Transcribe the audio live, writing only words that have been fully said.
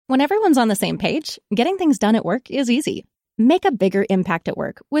When everyone's on the same page, getting things done at work is easy. Make a bigger impact at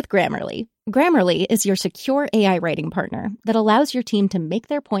work with Grammarly. Grammarly is your secure AI writing partner that allows your team to make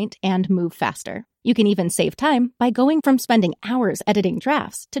their point and move faster. You can even save time by going from spending hours editing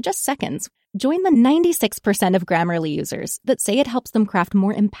drafts to just seconds. Join the 96% of Grammarly users that say it helps them craft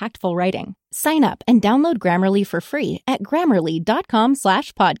more impactful writing. Sign up and download Grammarly for free at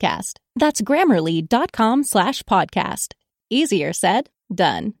grammarly.com/podcast. That's grammarly.com/podcast. Easier said,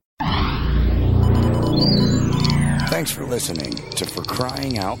 done. Thanks for listening to For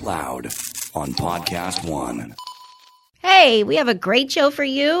Crying Out Loud on Podcast One. Hey, we have a great show for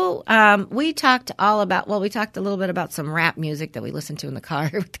you. We talked a little bit about some rap music that we listen to in the car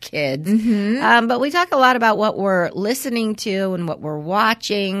with the kids. Mm-hmm. But we talk a lot about what we're listening to and what we're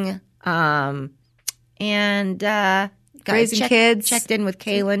watching. Raising kids. Checked in with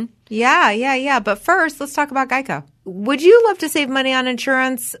Kaylin. Yeah. But first, let's talk about Geico. Would you love to save money on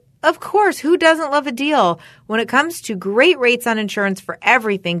insurance? Of course. Who doesn't love a deal? When it comes to great rates on insurance for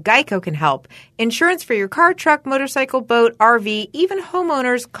everything, Geico can help. Insurance for your car, truck, motorcycle, boat, RV, even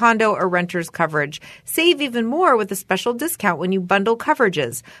homeowners, condo, or renters coverage. Save even more with a special discount when you bundle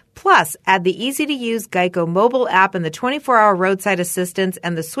coverages. Plus, add the easy-to-use Geico mobile app and the 24-hour roadside assistance,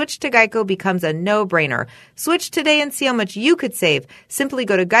 and the switch to Geico becomes a no-brainer. Switch today and see how much you could save. Simply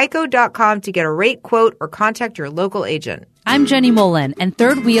go to geico.com to get a rate quote or contact your local agent. I'm Jenny Molin, and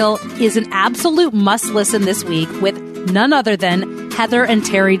Third Wheel is an absolute must-listen this week with none other than Heather and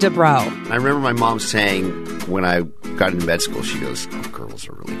Terry Dubrow. I remember my mom saying when I got into med school, she goes, "Oh, girls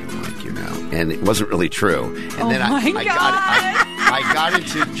are really going to like you now." And it wasn't really true. And then I got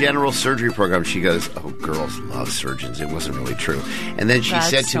into general surgery program. She goes, "Oh, girls love surgeons." It wasn't really true. And then she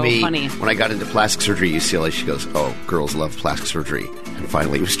said to me, when I got into plastic surgery at UCLA, she goes, "Oh, girls love plastic surgery." And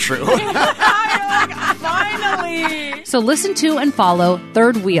finally it was true. Finally! So listen to and follow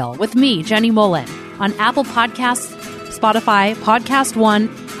Third Wheel with me, Jenny Molin, on Apple Podcasts, Spotify, Podcast One,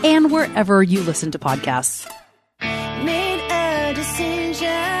 and wherever you listen to podcasts. Made a decision.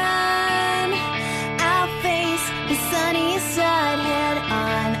 I'll face the sunny side head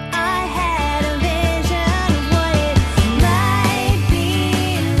on. I had a vision of what it might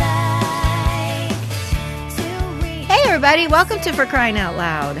be like to Hey, everybody. Welcome to For Crying Out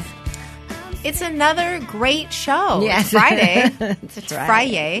Loud. It's another great show. Yes. It's Friday. It's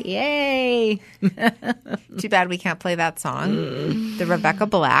Friday. Yay. Too bad we can't play that song. The Rebecca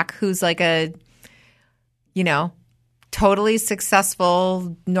Black, who's like a, totally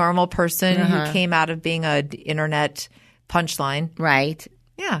successful, normal person who came out of being an internet punchline. Right.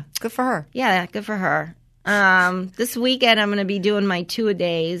 Yeah, good for her. Yeah, good for her. This weekend I'm going to be doing my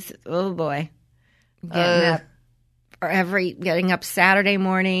two-a-days. Oh, boy. Getting up Saturday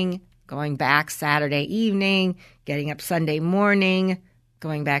morning, going back Saturday evening, getting up Sunday morning,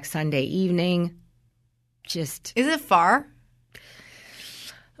 going back Sunday evening. Just Is it far?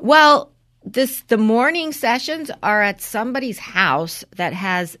 Well, the morning sessions are at somebody's house that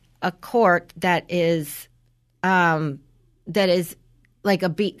has a court that is like a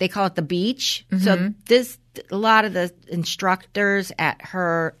beach. They call it the beach. So a lot of the instructors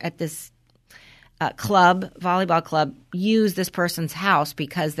at this volleyball club, use this person's house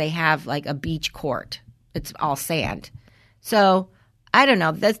because they have like a beach court. It's all sand. So I don't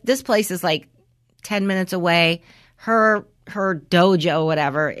know. This place is like 10 minutes away. Her dojo,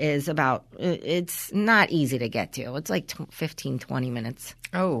 whatever, is about – it's not easy to get to. It's like 15, 20 minutes.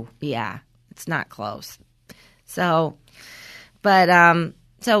 Oh. Yeah. It's not close. So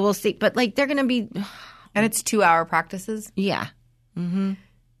we'll see. But like they're going to be – And it's 2-hour practices? Yeah. Mm-hmm.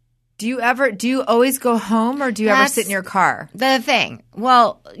 Do you always go home or do you ever sit in your car? The thing.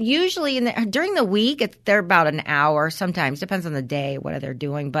 Well, usually during the week, they're about an hour sometimes. Depends on the day, what they're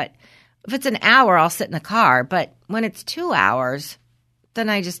doing. But if it's an hour, I'll sit in the car. But when it's 2 hours, then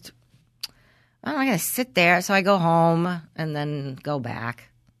I got to sit there. So I go home and then go back.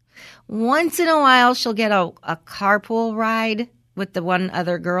 Once in a while, she'll get a carpool ride with the one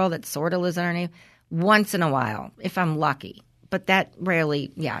other girl that sort of lives on her name. Once in a while, if I'm lucky. But that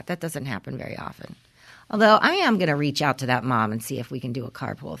that doesn't happen very often. Although I am going to reach out to that mom and see if we can do a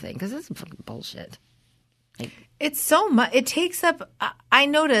carpool thing because this is fucking bullshit. It's so much. It takes up – I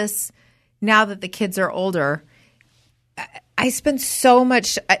notice now that the kids are older, I spend so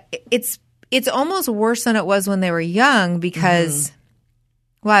much – it's almost worse than it was when they were young because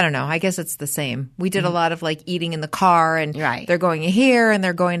well, I don't know. I guess it's the same. We did a lot of like eating in the car and they're going here and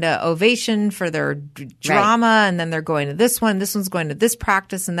they're going to Ovation for their drama and then they're going to this one. This one's going to this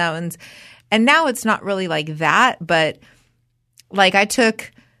practice and that one's – and now it's not really like that. But like I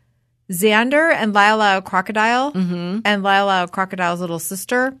took Xander and Lila Crocodile and Lila Crocodile's little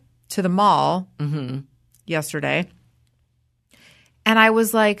sister to the mall yesterday. And I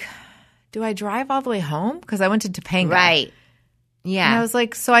was like, do I drive all the way home? Because I went to Topanga. Right. Yeah. And I was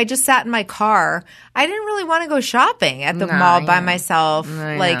like, so I just sat in my car. I didn't really want to go shopping at the mall by myself,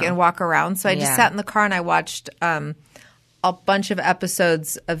 and walk around. So I just sat in the car and I watched a bunch of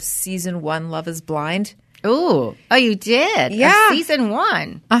episodes of season 1, Love is Blind. Ooh. Oh, you did? Yeah. Season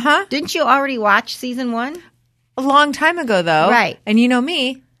 1. Uh-huh. Didn't you already watch season 1? A long time ago, though. Right. And you know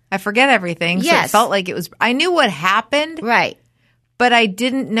me, I forget everything. So Yes. it felt like I knew what happened. Right. But I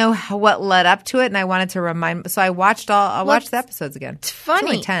didn't know what led up to it, and I wanted to remind. So I watched watched the episodes again. It's funny. It's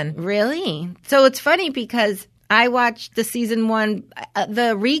only 10. Really? So it's funny because I watched the season 1,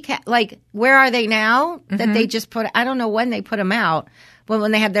 the recap, like Where Are They Now? That they just put. I don't know when they put them out, but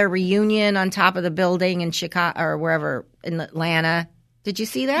when they had their reunion on top of the building in Chicago or wherever in Atlanta. Did you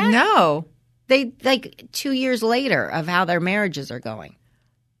see that? No. They 2 years later of how their marriages are going.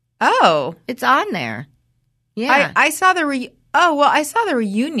 Oh. It's on there. Yeah. I saw the I saw the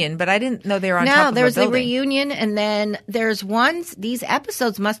reunion, but I didn't know they were on top of a there's the building. reunion, and then there's ones. These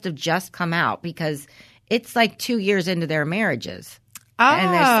episodes must have just come out because it's like 2 years into their marriages,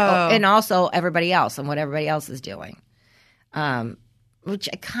 and also everybody else and what everybody else is doing, which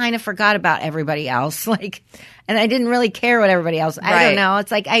I kind of forgot about everybody else. And I didn't really care what everybody else. I don't know.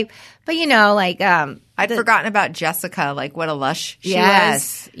 It's like I'd forgotten about Jessica, what a lush she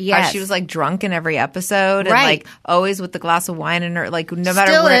Yes, was. yes. How she was drunk in every episode, Right. and always with the glass of wine in her. No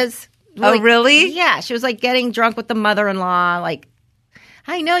matter still where. is. Oh, really? Yeah, she was getting drunk with the mother-in-law.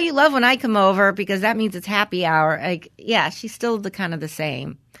 I know you love when I come over because that means it's happy hour. Yeah, she's still the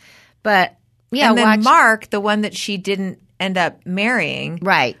same. But yeah, And then Mark, the one that she didn't end up marrying,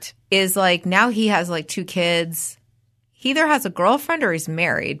 right. is now he has 2 kids. He either has a girlfriend or he's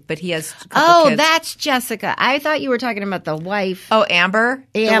married, but he has a couple kids. That's Jessica. I thought you were talking about the wife. Oh, Amber?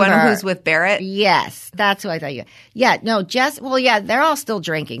 The one Amber. who's with Barrett? Yes, that's who I thought you. Yeah, no, they're all still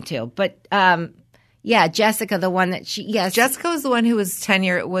drinking too. But Jessica, the one that Jessica was the one who was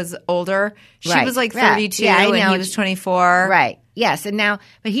was older. She Right. was 32 Yeah, I and know. he was 24. Right. Yes, and now,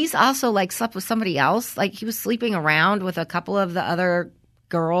 but he's also slept with somebody else. He was sleeping around with a couple of the other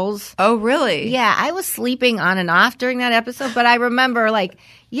girls. Oh, really? Yeah, I was sleeping on and off during that episode, but I remember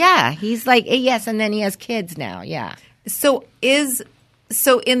he's yes, and then he has kids now. Yeah. So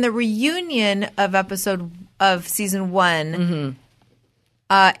in the reunion of season 1,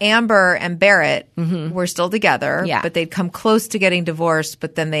 Amber and Barrett were still together. Yeah. But they'd come close to getting divorced,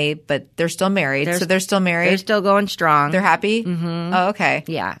 but they're still married. So they're still married. They're still going strong. They're happy? Mm-hmm. Oh, okay.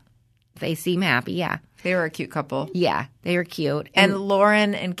 Yeah. They seem happy, yeah. They were a cute couple. Yeah, they were cute. And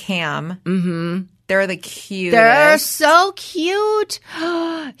Lauren and Cam, they're the cutest. They're so cute.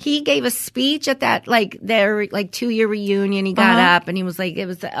 He gave a speech at that their 2-year reunion. He got up and he was it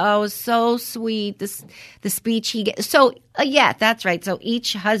was so sweet. The speech he gave. So yeah, that's right. So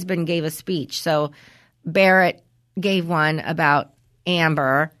each husband gave a speech. So Barrett gave one about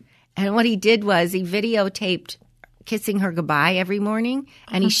Amber, and what he did was he videotaped kissing her goodbye every morning,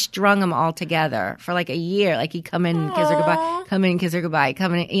 and he strung them all together for a year. He'd come in and kiss her goodbye, come in and kiss her goodbye,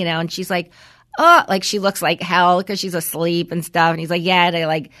 come in, and she's she looks like hell because she's asleep and stuff. And he's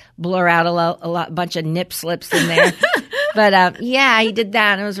they blur out a bunch of nip slips in there. But he did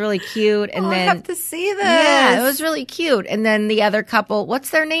that, and it was really cute. And then I have to see this. Yeah, it was really cute. And then the other couple,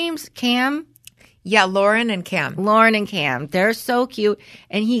 what's their names? Cam? Yeah, Lauren and Cam. They're so cute.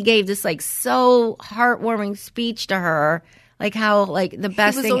 And he gave this so heartwarming speech to her, how the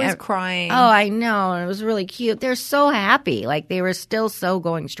best he was thing always ever. crying. Oh, I know. And it was really cute. They're so happy. They were still so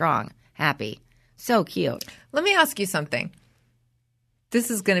going strong. Happy. So cute. Let me ask you something.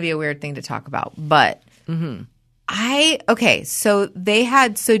 This is going to be a weird thing to talk about, but so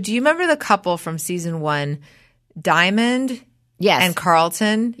do you remember the couple from season 1, Diamond Yes. and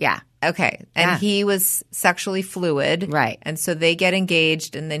Carlton? Yeah. Okay. And Yeah. he was sexually fluid. Right. And so they get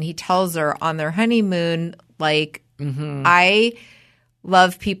engaged, and then he tells her on their honeymoon, I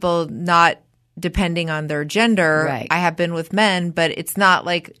love people not depending on their gender. Right. I have been with men, but it's not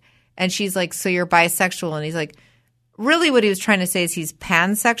and she's so you're bisexual. And he's really what he was trying to say is he's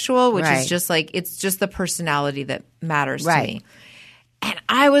pansexual, which Right. is just it's just the personality that matters to Right. me. And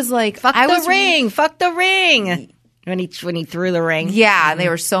I was Fuck the ring. When he threw the ring. Yeah, and they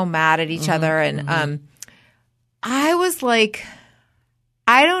were so mad at each other. And I was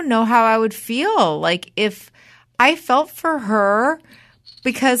I don't know how I would feel if I felt for her,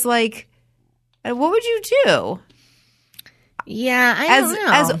 because what would you do? Yeah, I don't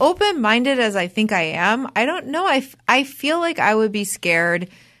know. As open-minded as I think I am, I don't know. I feel like I would be scared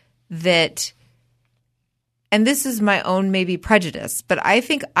that, and this is my own maybe prejudice, but I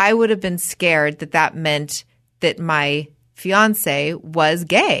think I would have been scared that meant that my fiance was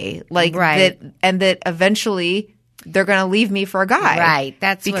gay, like Right. that, and that eventually they're going to leave me for a guy. Right.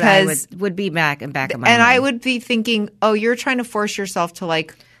 That's what I would be back of my mind. And I would be thinking, oh, you're trying to force yourself to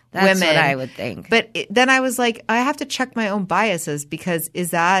like That's women. what I would think. But then I was like, I have to check my own biases because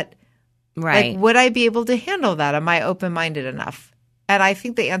is that Right. like, would I be able to handle that? Am I open-minded enough? And I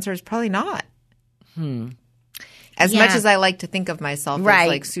think the answer is probably not. As Yeah. much as I like to think of myself Right. as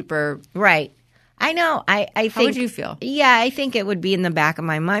like super. Right. I know. I think. How would you feel? Yeah, I think it would be in the back of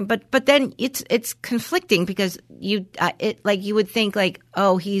my mind, but then it's conflicting because you would think like,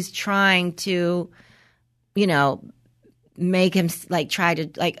 oh, he's trying to, make him like try to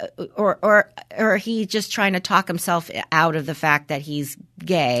like or he's just trying to talk himself out of the fact that he's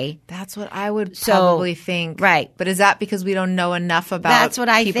gay. That's what I would So- probably think. right. But is that because we don't know enough about That's what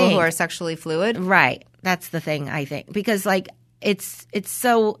I people who think. are sexually fluid? Right. That's the thing, I think. Because like it's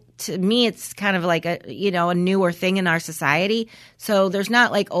so to me it's kind of like a newer thing in our society. So there's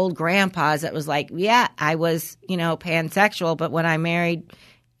not like old grandpas that was like, yeah, I was, pansexual, but when I married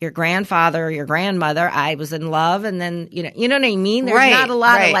your grandfather or your grandmother, I was in love, and then you know what I mean? There's Right, not a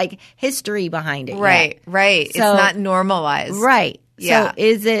lot right. of like history behind it. Right, yet. right. It's So- not normalized. Right. Yeah. So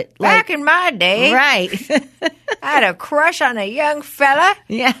is it Back like in my day, right. I had a crush on a young fella.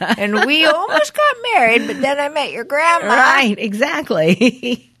 Yeah. And we almost got married, but then I met your grandma. Right,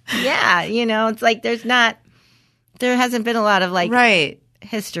 exactly. Yeah, it's like there hasn't been a lot of like Right.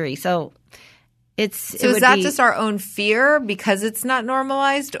 history. So So is that just our own fear because it's not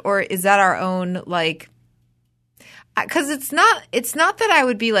normalized, or is that our own like? Because it's not that I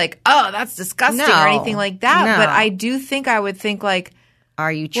would be like, oh, that's disgusting No. or anything like that. No. But I do think I would think like,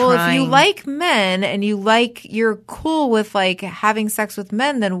 are you trying? well, if you like men and you're cool with like having sex with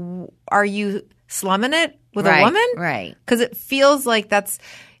men, then are you slumming it with Right, a woman? right. Because it feels like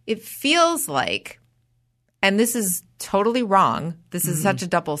and this is totally wrong. This is such a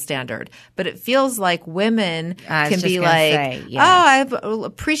double standard, but it feels like women I was can just be gonna like, say, yeah. oh, I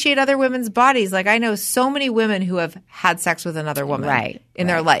appreciate other women's bodies. Like I know so many women who have had sex with another woman Right, in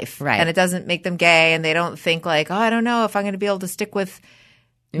their life. right. And it doesn't make them gay, and they don't think like, oh, I don't know if I'm going to be able to stick with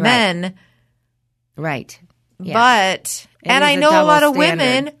men. Right. Yeah. But It and is I a know a lot of double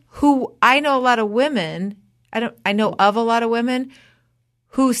women I know a lot of women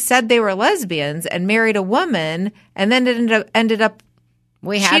who said they were lesbians and married a woman and then ended up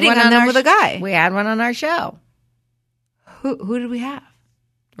we had cheating one on them our with a guy. We had one on our show. Who did we have?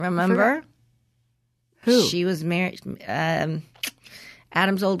 Remember? Who? She was married.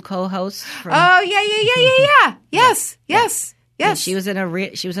 Adam's old co-host. From, Oh yeah. Yes. and she was in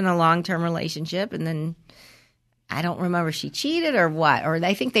a long-term relationship, and then I don't remember if she cheated or what, or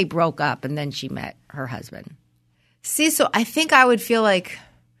I think they broke up, and then she met her husband. See, so I think I would feel like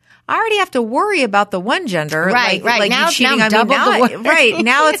I already have to worry about the one gender, Right, right. Like Now- you cheating now on me. double Now, the worry. right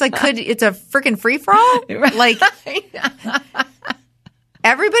now, it's like it's a freaking free for all. Like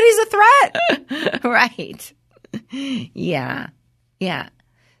everybody's a threat. Right. Yeah. Yeah.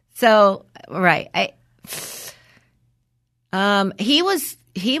 So, right. He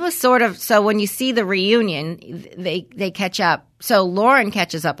was sort of, so when you see the reunion, they catch up. So Lauren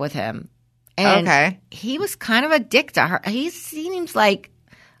catches up with him. And Okay. he was kind of a dick to her. He seems like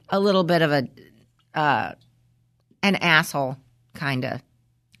a little bit of an asshole, kind of.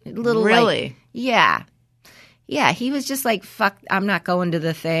 Really? Yeah. Yeah, he was just like, fuck, I'm not going to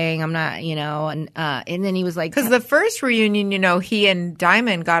the thing. I'm not, and then he was like, Because the first reunion, he and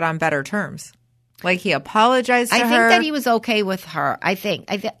Diamond got on better terms. Like he apologized to her. I think that he was okay with her. I think.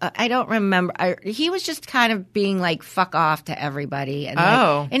 I don't remember. He was just kind of being like, fuck off to everybody. And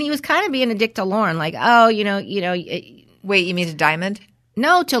Oh. and he was kind of being a dick to Lauren. Like, oh, Wait, you mean to Diamond?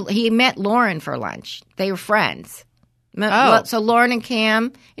 no, he met Lauren for lunch. They were friends. Oh. So Lauren and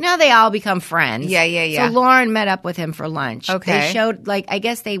Cam, they all become friends. Yeah. So Lauren met up with him for lunch. Okay. They showed, I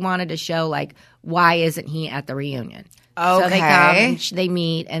guess they wanted to show, why isn't he at the reunion? So they Okay. come and they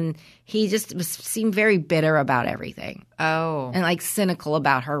meet, and he just seemed very bitter about everything. Oh. And cynical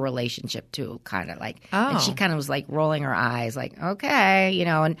about her relationship too, kind of and she kind of was rolling her eyes, okay,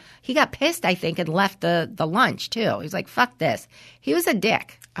 and he got pissed, I think, and left the lunch too. He was like, fuck this. He was a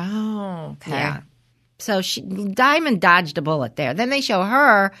dick. Oh. Okay. Yeah. So Diamond dodged a bullet there. Then they show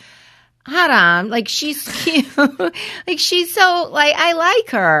her. Hold on, she's cute. She's so I like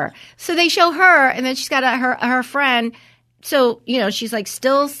her. So they show her, and then she's got her friend. So she's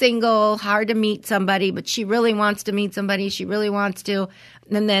still single, hard to meet somebody, but she really wants to meet somebody. She really wants to.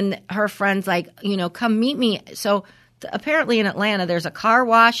 And then her friend's come meet me. So apparently in Atlanta, there's a car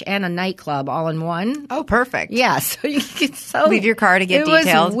wash and a nightclub all in one. Oh, perfect. Yeah, so you can leave your car to get it detailed.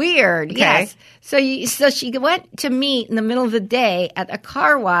 It was weird. Okay. Yes. So she went to meet in the middle of the day at a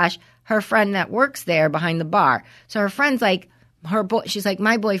car wash. Her friend that works there behind the bar. So her friend's like, she's like,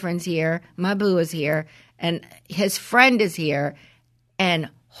 my boyfriend's here, my boo is here, and his friend is here, and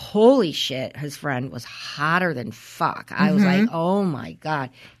holy shit, his friend was hotter than fuck. I was like, oh my God.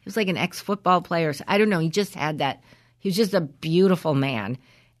 He was like an ex-football player. I don't know. He just had that. He was just a beautiful man.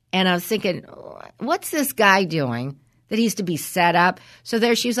 And I was thinking, what's this guy doing that he's to be set up? So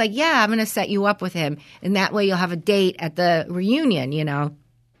there she was like, yeah, I'm going to set you up with him. And that way you'll have a date at the reunion, you know.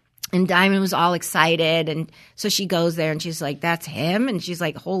 And Diamond was all excited. And so she goes there and she's like, that's him? And she's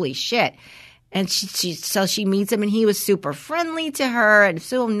like, holy shit. And so she meets him and he was super friendly to her and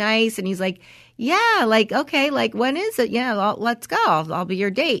so nice. And he's like, yeah, like, okay, like, when is it? Yeah, let's go. I'll be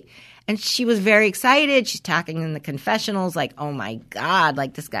your date. And she was very excited. She's talking in the confessionals like, oh my God,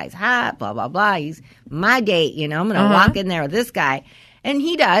 like this guy's hot, blah, blah, blah. He's my date, you know, I'm going to walk in there with this guy. And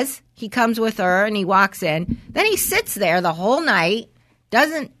he does. He comes with her and he walks in. Then he sits there the whole night,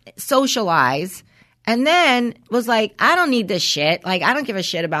 doesn't socialize. And then was like, I don't need this shit. Like, I don't give a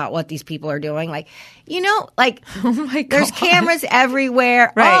shit about what these people are doing. Like, you know, like, oh my God. There's cameras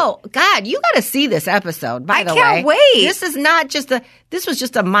everywhere. Right. Oh, God, you got to see this episode, by the way. I can't wait. This is not just this was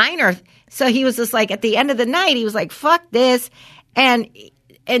just a minor. So he was just like, at the end of the night, he was like, fuck this. And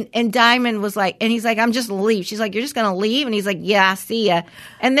Diamond was like, and he's like, I'm just going to leave. She's like, you're just going to leave? And he's like, yeah, see ya.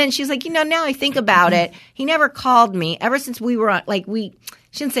 And then she's like, you know, now I think about it, he never called me ever since we were on, like,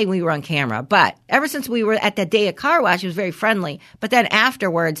 shouldn't say we were on camera, but ever since we were at that day of car wash, he was very friendly. But then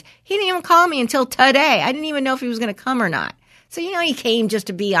afterwards, he didn't even call me until today. I didn't even know if he was going to come or not. So, you know, he came just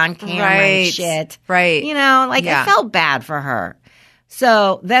to be on camera and shit. Right. You know, like, I felt bad for her.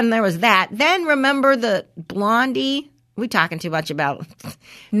 So then there was that. Then remember the Blondie? We talking too much about.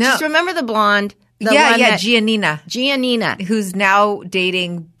 No. Just remember the blonde. Giannina, who's now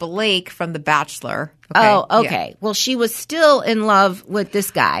dating Blake from The Bachelor. Okay. Oh, okay. Yeah. Well, she was still in love with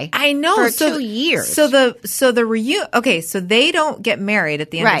this guy. I know for 2 years. So the reunion. Okay, so they don't get married at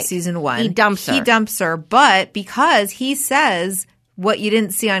the end of season 1. He dumps her, but because he says what you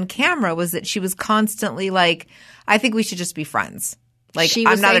didn't see on camera was that she was constantly like, I think we should just be friends. Like,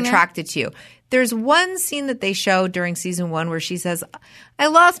 I'm not attracted to you. There's one scene that they show during season 1 where she says, I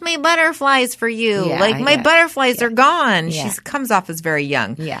lost my butterflies for you. My butterflies are gone. Yeah. She comes off as very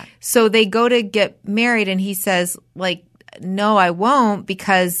young. Yeah. So they go to get married and he says, like, no, I won't,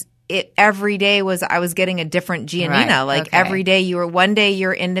 because every day I was getting a different Giannina. Right. Every day one day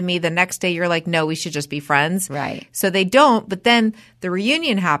you're into me. The next day you're like, no, we should just be friends. Right. So they don't. But then the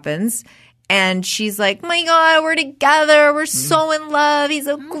reunion happens. And she's like, my God, we're together. We're so in love. He's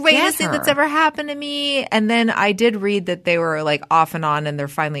the greatest thing that's ever happened to me. And then I did read that they were like off and on and they're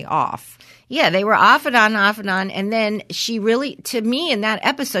finally off. Yeah, they were off and on. And then she really, to me in that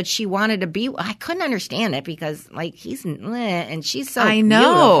episode, she wanted to be, I couldn't understand it because like he's, and she's so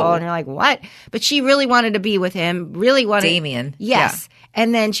beautiful. And you're like, what? But she really wanted to be with him, really wanted. Damien. Yes. Yeah.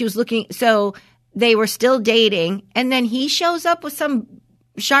 And then she was looking, so they were still dating. And then he shows up with some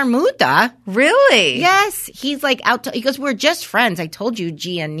Sharmuta. Really? Yes. He's like he goes, we're just friends. I told you,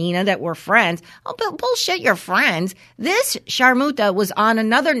 Giannina, that we're friends. Oh, but bullshit, you're friends. This Sharmuta was on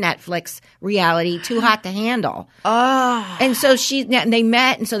another Netflix reality, Too Hot to Handle. Oh. And so they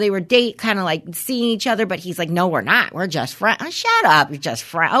met, and so they were kind of like seeing each other, but he's like, no, we're not. We're just friends. Oh, shut up. You're just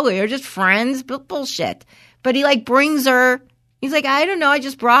friends. Oh, you're just friends? Bullshit. But he like brings her. He's like, I don't know. I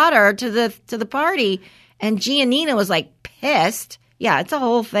just brought her to the party. And Giannina was like pissed. Yeah, it's a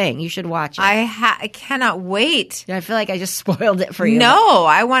whole thing. You should watch it. I cannot wait. I feel like I just spoiled it for you. No,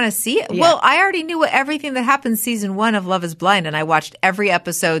 I want to see it. Yeah. Well, I already knew everything that happened season 1 of Love is Blind, and I watched every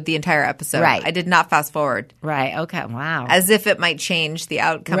episode, the entire episode. Right. I did not fast forward. Right. Okay. Wow. As if it might change the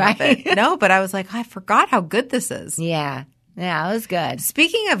outcome of it. No, but I was like, I forgot how good this is. Yeah. Yeah, it was good.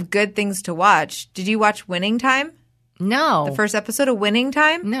 Speaking of good things to watch, did you watch Winning Time? No. The first episode of Winning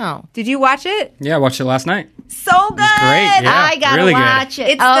Time? No. Did you watch it? Yeah, I watched it last night. So good. It was great. Yeah, I gotta really watch good.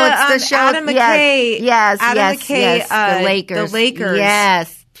 it. It's the show. Adam McKay. Yes. Adam McKay. The Lakers. The Lakers.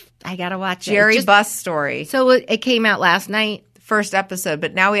 Yes. I gotta watch it. Jerry Buss story. So it came out last night. First episode,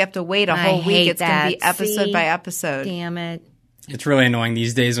 but now we have to wait a whole week. It's going to be episode by episode. Damn it. It's really annoying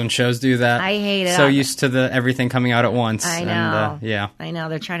these days when shows do that. I hate it. So used to everything coming out at once. I know. And, yeah. I know.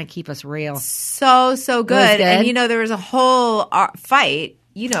 They're trying to keep us real. So good. It was good. And, there was a whole fight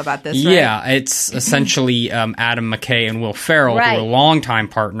You know about this, right? Yeah, it's essentially Adam McKay and Will Ferrell, Right. who were longtime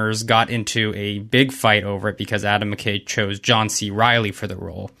partners, got into a big fight over it because Adam McKay chose John C. Reilly for the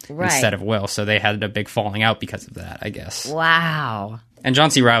role Right. instead of Will. So they had a big falling out because of that, I guess. Wow. And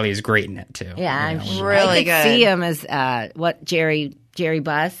John C. Reilly is great in it, too. Yeah, I'm know. sure. Really I could good. see him as Jerry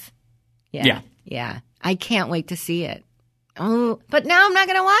Buss. Yeah. Yeah. I can't wait to see it. Oh, but now I'm not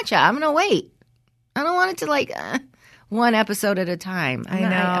going to watch it. I'm going to wait. I don't want it to one episode at a time. I know.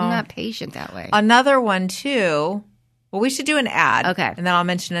 I'm not patient that way. Another one, too. Well, we should do an ad. Okay. And then I'll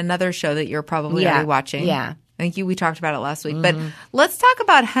mention another show that you're probably Yeah. already watching. Yeah. I think we talked about it last week. But let's talk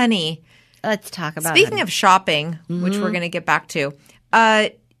about Honey. Let's talk about Speaking it. of shopping, which we're going to get back to,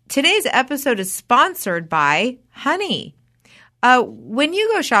 today's episode is sponsored by Honey. When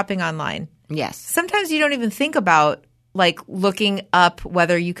you go shopping online, Yes. sometimes you don't even think about like looking up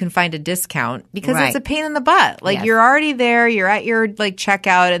whether you can find a discount because Right. it's a pain in the butt. Like Yes. you're already there, you're at your like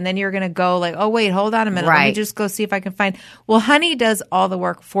checkout, and then you're going to go like, oh wait, hold on a minute. Let me Right. just go see if I can find. Well, Honey does all the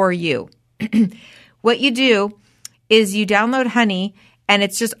work for you. What you do is you download Honey and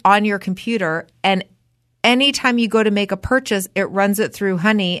it's just on your computer, and anytime you go to make a purchase, it runs it through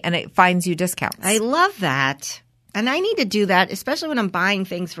Honey and it finds you discounts. I love that. And I need to do that, especially when I'm buying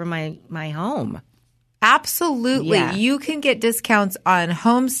things for my home. Absolutely. Yeah. You can get discounts on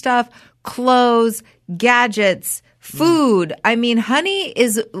home stuff, clothes, gadgets, food. I mean, Honey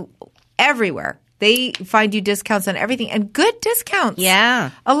is everywhere. They find you discounts on everything and good discounts. Yeah.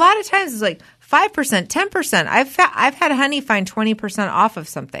 A lot of times it's like 5%, 10%. I've had Honey find 20% off of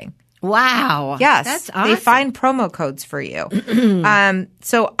something. Wow. Yes. That's awesome. They find promo codes for you.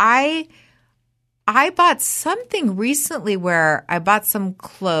 So I bought something recently where I bought some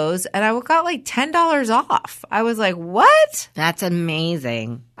clothes and I got like $10 off. I was like, what? That's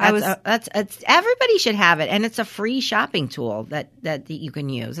amazing. It's Everybody should have it, and it's a free shopping tool that you can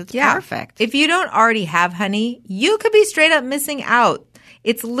use. It's perfect. If you don't already have Honey, you could be straight up missing out.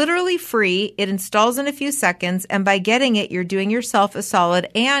 It's literally free. It installs in a few seconds. And by getting it, you're doing yourself a solid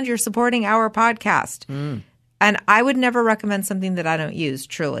and you're supporting our podcast. And I would never recommend something that I don't use,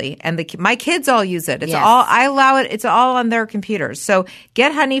 truly. And my kids all use it. It's Yes. I allow it. It's all on their computers. So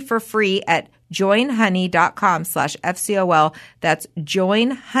get Honey for free at joinhoney.com/FCOL. That's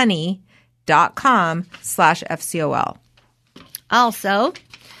joinhoney.com/FCOL. Also,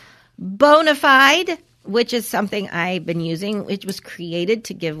 Bonafide, which is something I've been using, which was created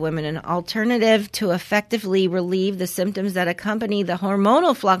to give women an alternative to effectively relieve the symptoms that accompany the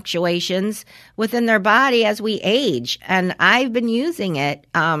hormonal fluctuations within their body as we age. And I've been using it,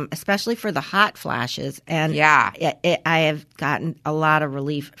 especially for the hot flashes. And Yeah. I have gotten a lot of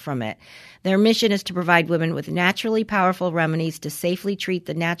relief from it. Their mission is to provide women with naturally powerful remedies to safely treat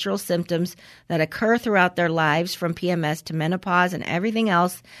the natural symptoms that occur throughout their lives, from PMS to menopause and everything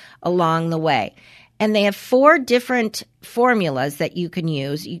else along the way. And they have 4 different formulas that you can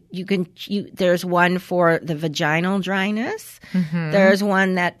use. There's one for the vaginal dryness. There's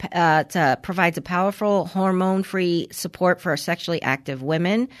one that provides a powerful hormone-free support for sexually active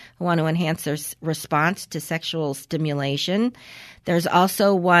women who want to enhance their response to sexual stimulation. There's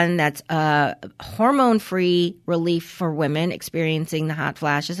also one that's hormone-free relief for women experiencing the hot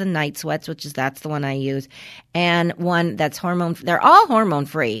flashes and night sweats, that's the one I use. And one that's they're all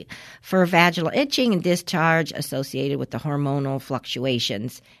hormone-free for vaginal itching and discharge associated with the hormonal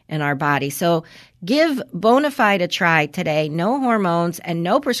fluctuations in our body. So give Bonafide a try today. No hormones and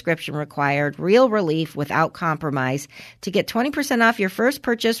no prescription required. Real relief without compromise. To get 20% off your first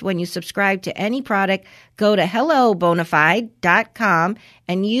purchase when you subscribe to any product, go to hellobonafide.com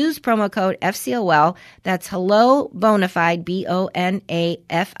and use promo code FCOL. That's hellobonafide,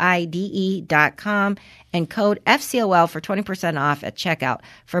 BONAFIDE.com, and code FCOL for 20% off at checkout.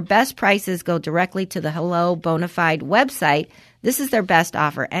 For best prices, go directly to the Hello Bonafide website. This is their best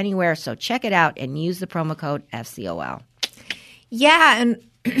offer anywhere, so check it out and use the promo code FCOL. Yeah. And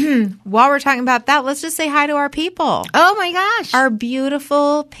while we're talking about that, let's just say hi to our people. Oh my gosh. Our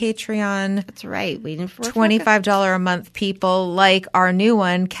beautiful Patreon That's right. Waiting for $25 a month people like our new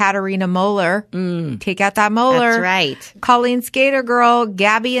one, Katarina Moeller. Take out that Moeller. That's right. Colleen Skater Girl,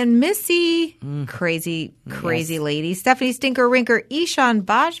 Gabby and Missy. Crazy lady. Stephanie Stinker Rinker, Ishan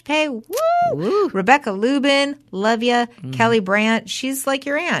Bajpayee. Woo! Rebecca Lubin. Love ya. Kelly Brandt. She's like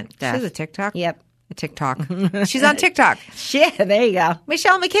your aunt. She has a TikTok. Yep. A TikTok. She's on TikTok. Shit, there you go.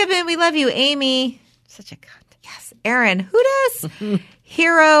 Michelle McKibben, we love you. Amy. Such a cunt. Yes. Aaron. Who does?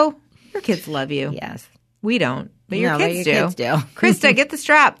 Hero. Your kids love you. Yes. We don't, but your No, but kids your do. kids do. Krista, get the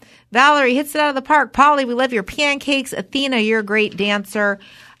strap. Valerie hits it out of the park. Polly, we love your pancakes. Athena, you're a great dancer.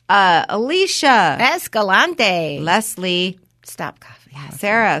 Alicia. Escalante. Leslie. Stop coughing.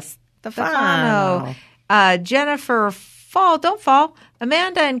 Sarah Stefano. Jennifer Don't fall.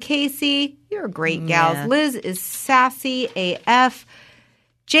 Amanda and Casey, you're great gals. Yeah. Liz is sassy AF.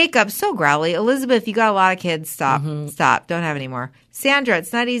 Jacob, so growly. Elizabeth, you got a lot of kids. Stop. Stop. Don't have any more. Sandra,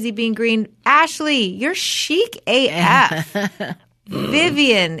 it's not easy being green. Ashley, you're chic AF.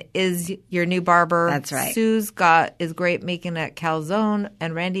 Vivian is your new barber. That's right. Sue's is great making a calzone.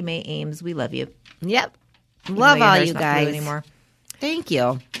 And Randy May Ames, we love you. Yep. Even Love though your all hair's you not blue guys. anymore. Thank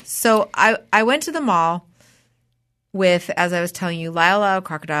you. So I went to the mall with, as I was telling you, Lyle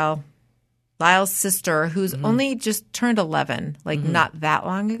Crocodile, Lyle's sister, who's only just turned 11, like not that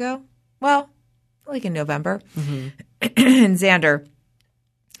long ago. Well, like in November. And Xander.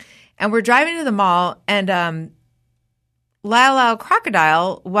 And we're driving to the mall, and Lyle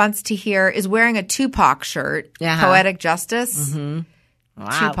Crocodile is wearing a Tupac shirt, Poetic Justice. Wow.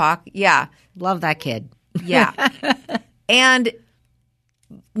 Tupac, yeah. Love that kid. Yeah. And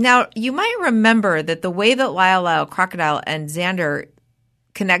now you might remember that the way that Lyle Crocodile and Xander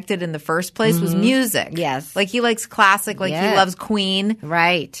connected in the first place was music. Yes. Like he likes classic, like he loves Queen.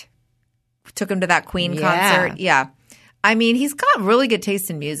 Right. Took him to that Queen concert. Yeah. I mean, he's got really good taste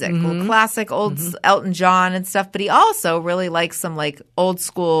in music. Classic old Elton John and stuff, but he also really likes some like old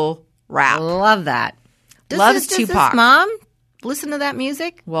school rap. Love that. Loves Does Tupac. his mom listen to that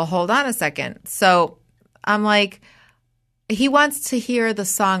music? Well, hold on a second. So I'm like, he wants to hear the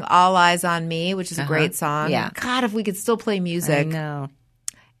song All Eyes on Me, which is a great song. Yeah. God, if we could still play music. I know.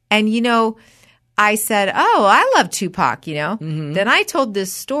 And, I said, oh, I love Tupac, Then I told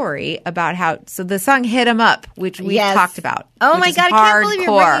this story about so the song Hit 'Em Up, which we talked about. Oh, which my is God. I can't believe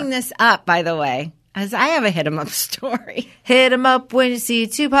you're hardcore. bringing this up, by the way. As I have a hit 'em up story. Hit 'em up when you see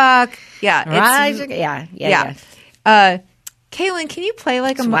Tupac. Yeah. Right? Yeah. Kaylin, can you play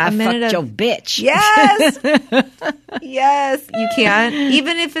like a That's why I minute fucked of... your bitch. Yes. Yes. You can.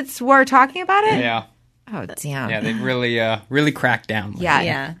 Even if we're talking about it? Yeah. Oh, damn. Yeah, they really cracked down.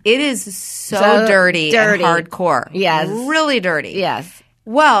 Yeah. It is so dirty and hardcore. Yes. Really dirty. Yes.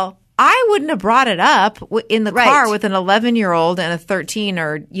 Well, I wouldn't have brought it up in the Right. car with an 11-year-old and a 13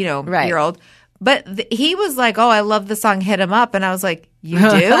 or, year old. But he was like, oh, I love the song Hit 'Em Up. And I was like, you do?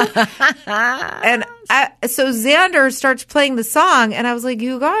 And so Xander starts playing the song. And I was like,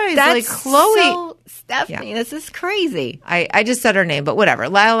 you guys, like Chloe. So, Stephanie, this is crazy. I just said her name, but whatever.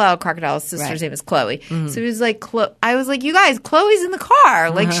 Lyle Crocodile's sister's name is Chloe. So he was like, I was like, you guys, Chloe's in the car.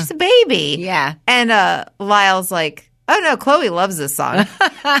 Like, she's a baby. Yeah. And Lyle's like, oh, no, Chloe loves this song. And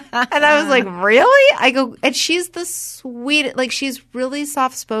I was like, really? I go, and she's the sweetest, like, she's really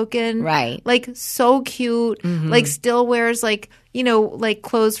soft-spoken. Right. Like, so cute. Like, still wears, like, like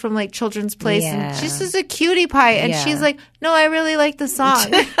clothes from, like, Children's Place. Yeah. And she's just a cutie pie. And she's like, no, I really like the song.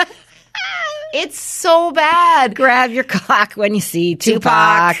 It's so bad. Grab your cock when you see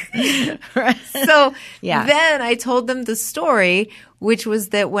Tupac. So Yeah. then I told them the story, which was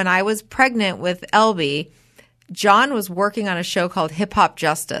that when I was pregnant with Elby, John was working on a show called Hip Hop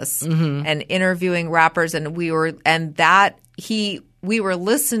Justice and interviewing rappers, and we were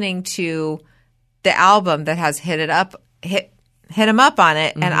listening to the album that has Hit 'Em Up on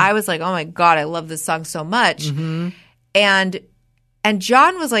it, and I was like, oh my God, I love this song so much. And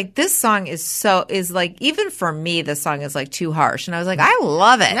John was like, this song is like, even for me, this song is like too harsh. And I was like, I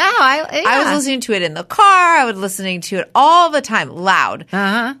love it. No, I was listening to it in the car. I was listening to it all the time, loud,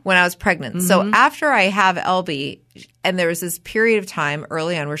 when I was pregnant. So after I have Elby, and there was this period of time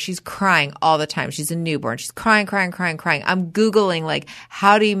early on where she's crying all the time. She's a newborn. She's crying. I'm Googling, like,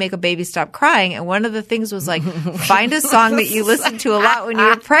 how do you make a baby stop crying? And one of the things was like, find a song that you listen to a lot when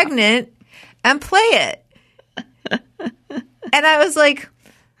you're pregnant and play it. And I was like,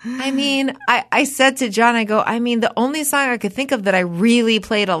 I said to John, the only song I could think of that I really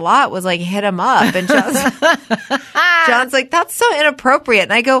played a lot was like Hit 'Em Up. And John's like, that's so inappropriate.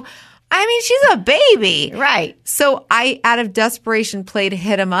 And I go, she's a baby. Right. So I, out of desperation, played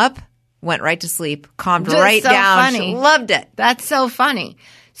Hit 'Em Up, went right to sleep, calmed That's right so down. funny. She loved it. That's so funny.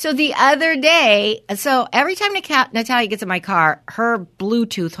 So the other day, every time Natalia gets in my car, her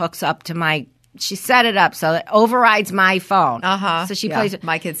Bluetooth hooks up to she set it up so it overrides my phone. So she plays it.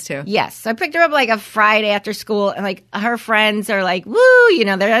 My kids too. Yes. So I picked her up like a Friday after school, and like her friends are like, woo,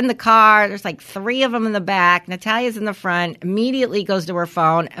 they're in the car. There's like 3 of them in the back. Natalia's in the front, immediately goes to her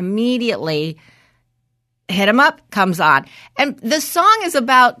phone, immediately Hit 'Em Up comes on. And the song is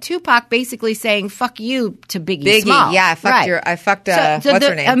about Tupac basically saying, fuck you to Biggie Smalls. Yeah, I fucked right. what's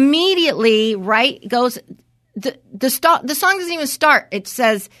her name? Immediately, right, goes the song doesn't even start.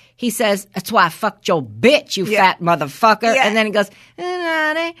 He says, "That's why I fucked your bitch, you fat motherfucker." Yeah. And then it goes,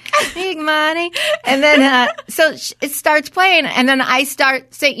 big money. And then, so it starts playing. And then I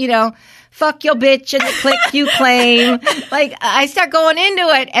start saying, fuck your bitch and the click you claim. Like, I start going into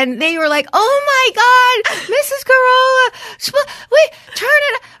it. And they were like, oh my God, Mrs. Carolla, wait, turn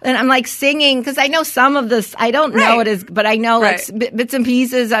it up. And I'm like singing, because I know some of this, I don't know it is, but I know like bits and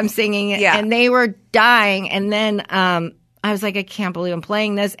pieces I'm singing. Yeah. And they were dying. And then, I was like, I can't believe I'm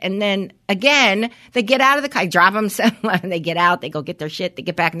playing this. And then again, they get out of the car. I drop them. They get out. They go get their shit. They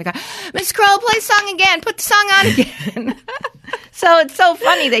get back in the car. Miss Crow, play the song again. Put the song on again. So it's so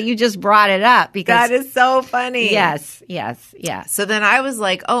funny that you just brought it up. Because That is so funny. Yes. So then I was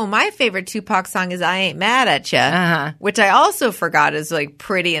like, oh, my favorite Tupac song is I Ain't Mad at Ya, which I also forgot is like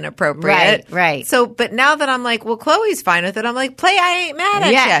pretty inappropriate. Right. So, but now that I'm like, well, Chloe's fine with it, I'm like, play I Ain't Mad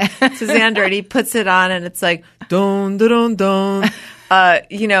at Ya. So Xander, and he puts it on and it's like, don, don, don.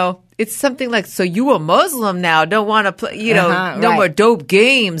 It's something like, so you a Muslim now, don't want to play, no more dope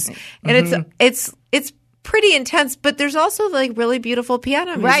games. And it's pretty intense, but there's also like really beautiful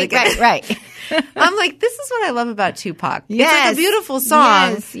piano music. Right. I'm like, this is what I love about Tupac. Yes. It's like a beautiful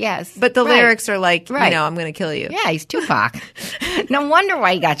song. Yes. But the lyrics are like, Right. I'm going to kill you. Yeah, he's Tupac. No wonder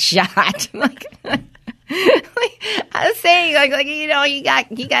why he got shot. Like I was saying,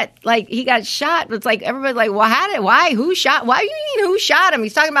 he got shot. But it's like everybody's like, well, why? Who shot? Why do you mean who shot him?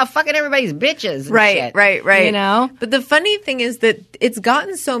 He's talking about fucking everybody's bitches. And shit, Right. But the funny thing is that it's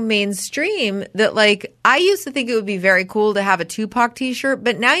gotten so mainstream that like I used to think it would be very cool to have a Tupac T-shirt,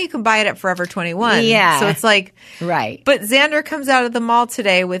 but now you can buy it at Forever 21. Yeah. So it's like right. But Xander comes out of the mall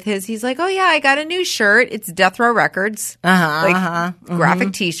today with he's like, oh yeah, I got a new shirt. It's Death Row Records.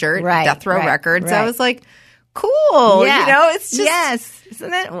 Graphic T-shirt. Right. Death Row Records. Right. I was like, cool. Yeah. It's just yes. Isn't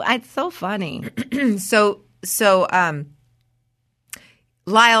that? It's so funny. So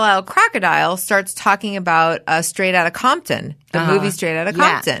Lyle Crocodile starts talking about Straight Outta Compton, the movie Straight Outta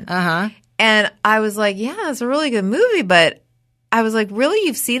Compton. And I was like, yeah, it's a really good movie, but I was like, really?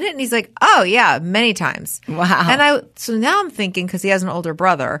 You've seen it? And he's like, oh, yeah, many times. Wow. And so now I'm thinking, because he has an older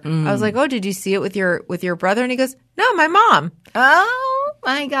brother, I was like, oh, did you see it with your brother? And he goes, no, my mom. Oh,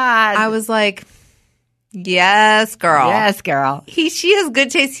 my God. I was like, yes, girl. Yes, girl. She has good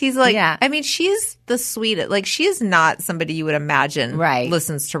taste. He's like, Yeah. I mean, she's the sweetest. Like, she is not somebody you would imagine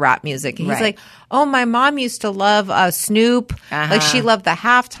listens to rap music. And he's like, oh, my mom used to love Snoop. Like, she loved the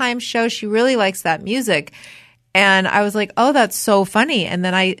halftime show. She really likes that music. And I was like, oh, that's so funny. And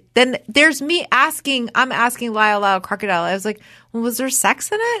then there's me I'm asking Lyle Crocodile. I was like, well, was there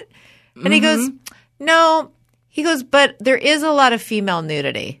sex in it? And he goes, no. He goes, but there is a lot of female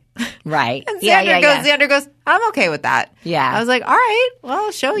nudity. Right. And Xander goes, I'm okay with that. Yeah. I was like, all right, well,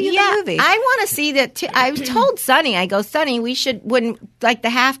 I'll show you the movie. I want to see that too. I told Sonny, I go, Sonny, we should, like the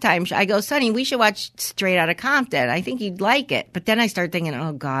halftime show, I go, Sonny, we should watch Straight Outta Compton. I think you'd like it. But then I started thinking,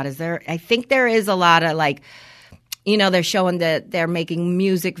 oh God, I think there is a lot of like, they're showing that they're making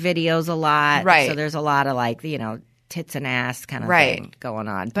music videos a lot. Right. So there's a lot of like, tits and ass kind of Right. thing going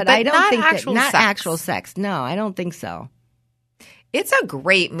on. But But I don't not think actual not sex. actual sex. No, I don't think so. It's a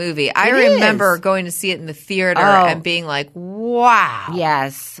great movie. I It remember is. going to see it in the theater Oh. and being like, wow.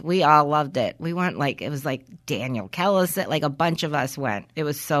 Yes, we all loved it. We went it was like Daniel Kellis, like a bunch of us went. It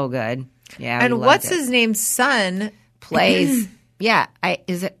was so good. Yeah. we And loved what's it. his name's son plays? Yeah, I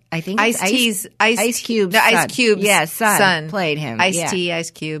think it's Ice Cube's son. Ice Cube's yeah, son played him. Ice-T, Ice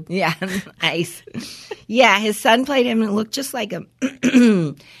Cube. Yeah, Ice. Yeah, his son played him and looked just like him.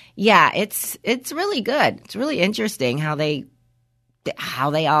 Yeah, it's really good. It's really interesting how they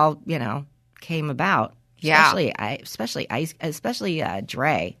all came about. Yeah. Especially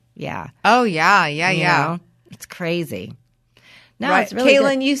Dre. Yeah. Oh, yeah. You know? It's crazy. No, right. it's really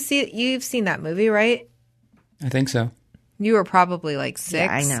Kaylin, good. you've seen that movie, right? I think so. You were probably like 6.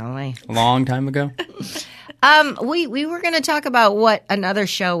 Yeah, I know. A long time ago. We were going to talk about what another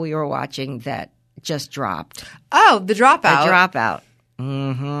show we were watching that just dropped. Oh, The Dropout. The Dropout.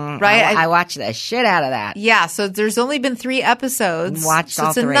 Mm-hmm. Right? I watched the shit out of that. Yeah, so there's only been 3 episodes. Watched so all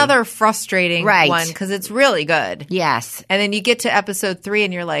it's 3. another frustrating Right. one because it's really good. Yes. And then you get to episode 3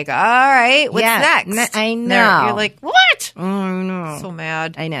 and you're like, all right, what's Yeah, next? I And know. you're like, what? Oh, no. So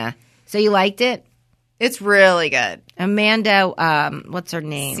mad. I know. So you liked it? It's really good. Amanda, what's her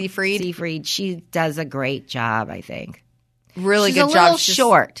name? Seyfried. She does a great job, I think. Really She's good a job. little She's-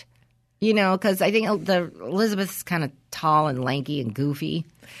 short, because I think Elizabeth's kind of tall and lanky and goofy.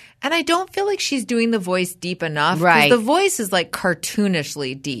 And I don't feel like she's doing the voice deep enough. 'cause Right. The voice is like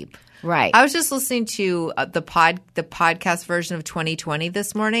cartoonishly deep. Right. I was just listening to the podcast version of 2020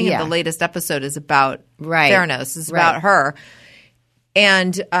 this morning, and the latest episode is about Theranos. It's about her.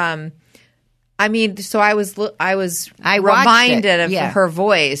 And I mean, so I was reminded of her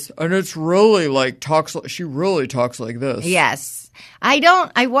voice, and it's really like she really talks like this. Yes.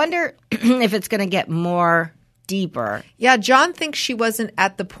 I wonder if it's going to get more deeper. Yeah, John thinks she wasn't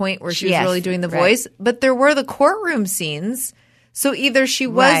at the point where she was really doing the voice, but there were the courtroom scenes. So either she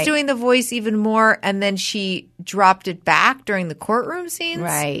was doing the voice even more and then she dropped it back during the courtroom scenes.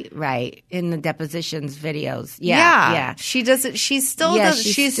 Right. In the depositions videos. Yeah. She does it. She still does.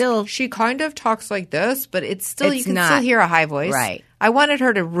 She kind of talks like this, but it's still, you can still hear a high voice. Right. I wanted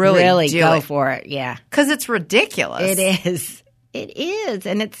her to really do go it. for it. Yeah. Because it's ridiculous. It is. It is.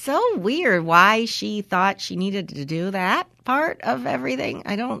 And it's so weird why she thought she needed to do that part of everything.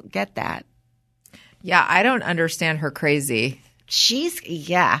 I don't get that. Yeah, I don't understand her crazy. She's,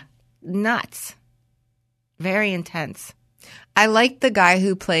 nuts. Very intense. I like the guy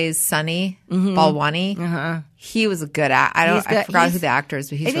who plays Sonny Balwani. Uh-huh. He was a good actor. I forgot who the actor is,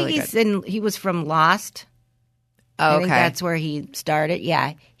 but he's really good. He was from Lost. Oh, okay. I think that's where he started.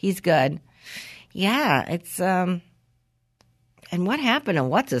 Yeah, he's good. Yeah, it's and what happened to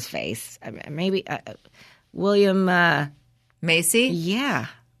what's his face? Maybe William Macy. Yeah,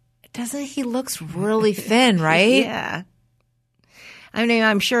 doesn't he looks really thin, right? Yeah. I mean,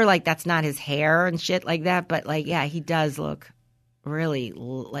 I'm sure like that's not his hair and shit like that, but like, yeah, he does look really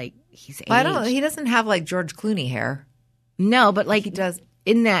like he's aged. He doesn't have like George Clooney hair. No, but like he does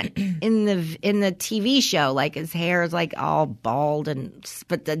in the TV show, like his hair is like all bald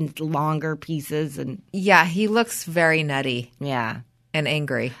but then longer pieces and yeah, he looks very nutty. Yeah, and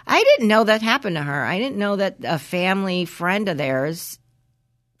angry. I didn't know that happened to her. I didn't know that a family friend of theirs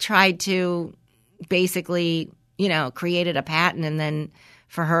tried to basically, created a patent and then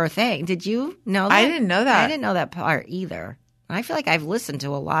for her thing. Did you know that? I didn't know that. I didn't know that part either. I feel like I've listened to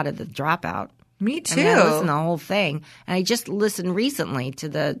a lot of the Dropout. Me too. I mean, I listened to the whole thing. And I just listened recently to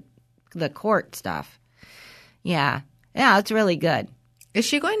the court stuff. Yeah. Yeah, it's really good. Is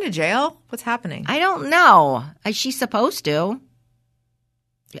she going to jail? What's happening? I don't know. Is she supposed to?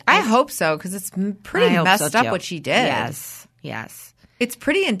 I hope so, because it's pretty messed up what she did. Yes. It's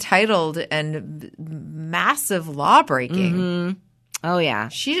pretty entitled and massive law breaking. Mm-hmm. Oh, yeah.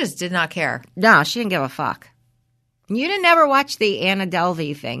 She just did not care. No, she didn't give a fuck. You didn't ever watch the Anna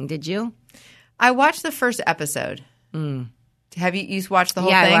Delvey thing, did you? I watched the first episode. Have you watched the whole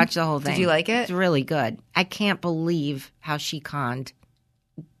thing? Yeah, I watched the whole thing. Did you like it? It's really good. I can't believe how she conned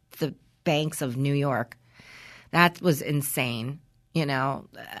the banks of New York. That was insane.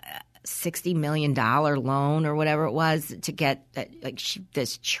 $60 million loan or whatever it was to get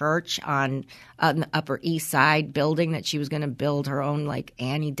this church on the Upper East Side building that she was going to build her own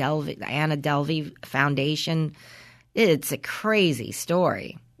Anna Delvey Foundation. It's a crazy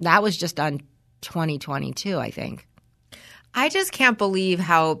story. That was just on 2022, I think. I just can't believe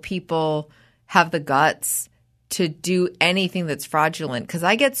how people have the guts to do anything that's fraudulent because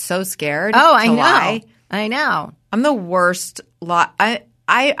I get so scared. Oh, I know. Lie. I know. I'm the worst. I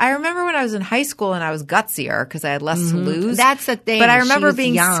remember when I was in high school and I was gutsier because I had less to lose. That's the thing. But I remember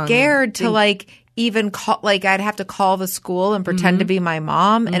being young. scared to even call, I'd have to call the school and pretend to be my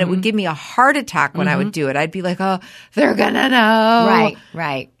mom, and it would give me a heart attack when I would do it. I'd be like, "Oh, they're gonna know."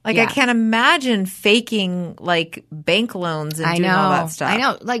 Right. I can't imagine faking bank loans and doing all that stuff. I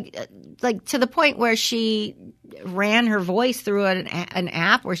know, like to the point where she ran her voice through an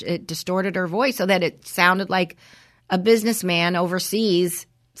app where it distorted her voice so that it sounded like a businessman overseas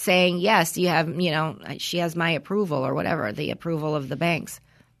saying, "Yes, you have, she has my approval or whatever, the approval of the banks."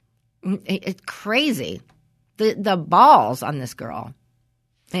 It's crazy. The balls on this girl.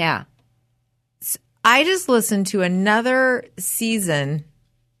 Yeah. I just listened to another season.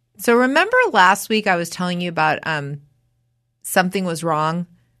 So remember last week I was telling you about Something Was Wrong?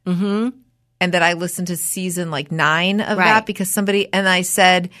 Mm-hmm. And that I listened to season 9 of that because and I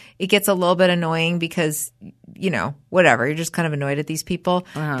said it gets a little bit annoying because, whatever. You're just kind of annoyed at these people.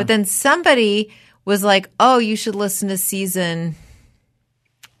 Uh-huh. But then somebody was like, oh, you should listen to season –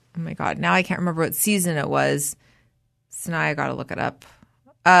 oh, my God. Now I can't remember what season it was. So now I got to look it up.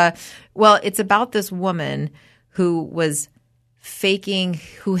 Well, it's about this woman who was faking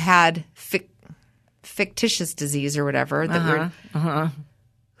 – who had fictitious disease or whatever.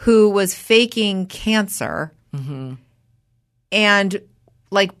 Who was faking cancer and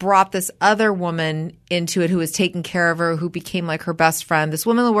brought this other woman into it who was taking care of her, who became her best friend. This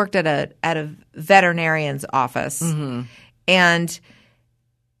woman who worked at a veterinarian's office. And –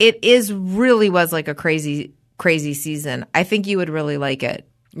 it was a crazy, crazy season. I think you would really like it.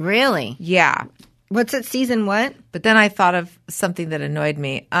 Really? Yeah. What's it? Season what? But then I thought of something that annoyed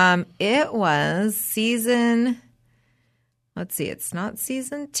me. It was season, let's see, it's not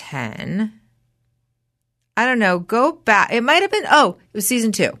season 10. I don't know. Go back. It might have been, it was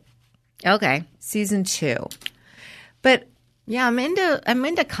season 2. Okay. Season 2. But yeah, I'm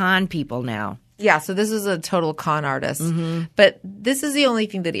into con people now. yeah, so this is a total con artist. But this is the only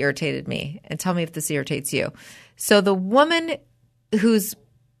thing that irritated me. And tell me if this irritates you. So the woman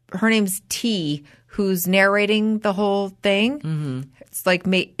her name's T, who's narrating the whole thing. It's like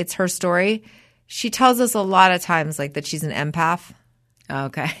it's her story. She tells us a lot of times like that she's an empath.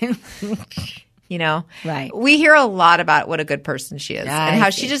 Okay. You know? Right. We hear a lot about what a good person she is and how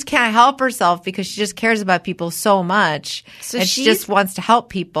she just can't help herself because she just cares about people so much. So and she just wants to help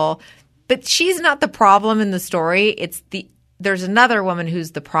people. But she's not the problem in the story. There's another woman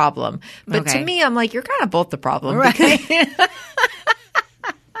who's the problem. But to me, I'm like, you're kind of both the problem. Right. You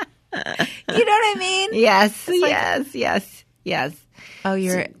know what I mean? Yes. It's Yes. Oh,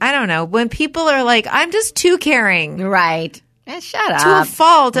 I don't know. When people are like, I'm just too caring. Right. Shut up. To a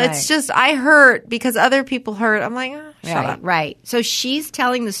fault. Right. It's just, I hurt because other people hurt. I'm like, shut up. Right. So she's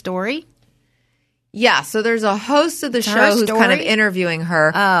telling the story? Yeah. So there's a host of the show who's kind of interviewing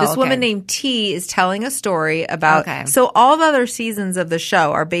her. This woman named T is telling a story about. Okay. So all the other seasons of the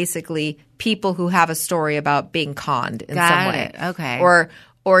show are basically people who have a story about being conned in some way. Okay.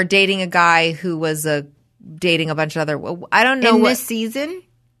 Or dating a guy who was dating a bunch of other. I don't know in this season,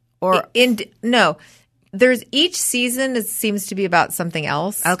 or no. There's each season. It seems to be about something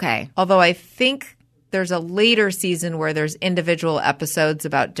else. Okay. Although I think there's a later season where there's individual episodes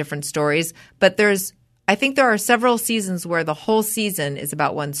about different stories. But I think there are several seasons where the whole season is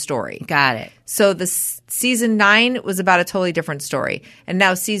about one story. Got it. So the season 9 was about a totally different story, and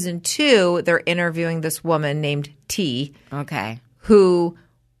now season 2 they're interviewing this woman named T. Okay. Who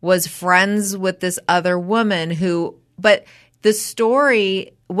was friends with this other woman but the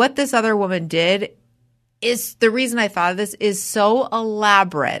story, what this other woman did is the reason I thought of this is so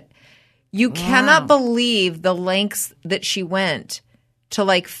elaborate. You cannot believe the lengths that she went to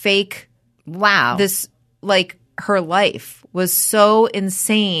like fake this, like her life was so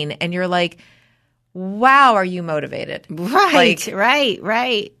insane. And you're like, wow, are you motivated? Right,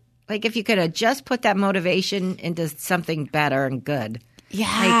 right. Like if you could have just put that motivation into something better and good.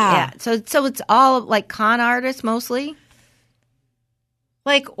 Yeah. So it's all like con artists mostly?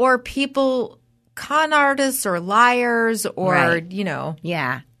 Like, or people, con artists or liars or,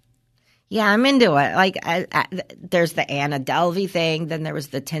 Yeah. Yeah, I'm into it. Like, there's the Anna Delvey thing. Then there was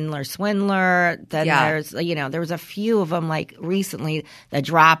the Tindler Swindler. Then there's, there was a few of them like recently, the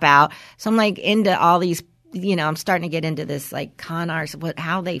Dropout. So I'm like into all these, I'm starting to get into this like con artists,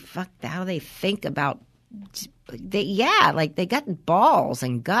 how they think about, they got balls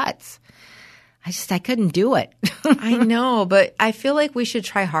and guts. I couldn't do it. I know, but I feel like we should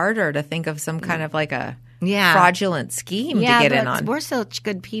try harder to think of some kind of like a fraudulent scheme to get in on. We're such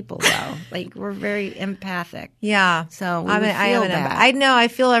good people, though. Like, we're very empathic. Yeah. So we feel that. I know. I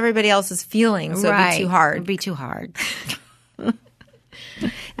feel everybody else's feelings, so it'd be too hard. It'd be too hard. But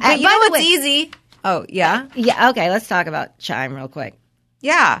you know what's easy? Oh, yeah? Yeah, okay. Let's talk about Chime real quick.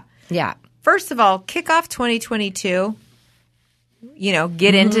 Yeah. Yeah. First of all, kick off 2022.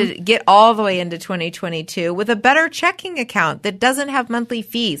 Get all the way into 2022 with a better checking account that doesn't have monthly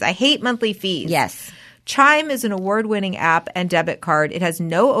fees. I hate monthly fees. Yes. Chime is an award-winning app and debit card. It has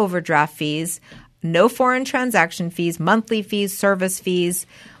no overdraft fees, no foreign transaction fees, monthly fees, service fees.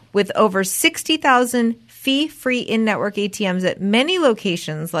 With over 60,000 fee-free in-network ATMs at many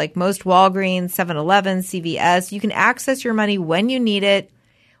locations like most Walgreens, 7-Eleven, CVS, you can access your money when you need it,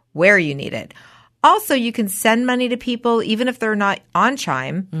 where you need it. Also, you can send money to people even if they're not on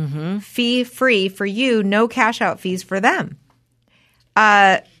Chime, fee-free for you, no cash-out fees for them.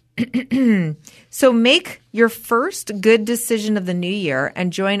 So make your first good decision of the new year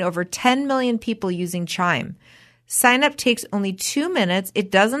and join over 10 million people using Chime. Sign up takes only 2 minutes.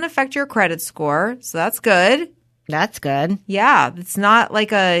 It doesn't affect your credit score, so that's good. That's good. Yeah, it's not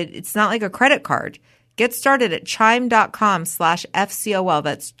like a credit card. Get started at chime.com/FCOL.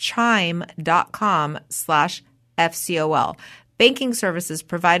 That's chime.com/FCOL. Banking services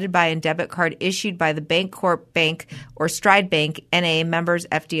provided by and debit card issued by the Bancorp Bank or Stride Bank, NA, members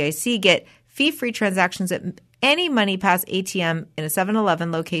FDIC. Get fee-free transactions at any MoneyPass ATM in a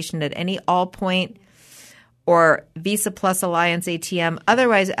 7-Eleven location at any Allpoint or Visa Plus Alliance ATM.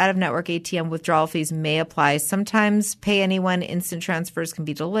 Otherwise, out-of-network ATM withdrawal fees may apply. Sometimes pay anyone. Instant transfers can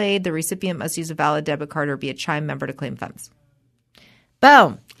be delayed. The recipient must use a valid debit card or be a Chime member to claim funds.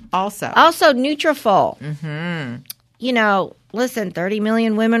 Boom. Also, Nutrafol. listen, 30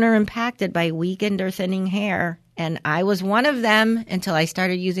 million women are impacted by weakened or thinning hair. And I was one of them until I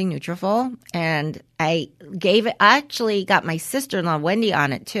started using Nutrafol. And I actually got my sister-in-law, Wendy,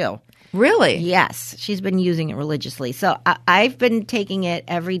 on it too. Really? Yes. She's been using it religiously. So I've been taking it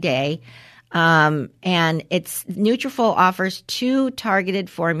every day. And Nutrafol offers 2 targeted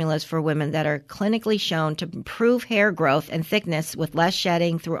formulas for women that are clinically shown to improve hair growth and thickness with less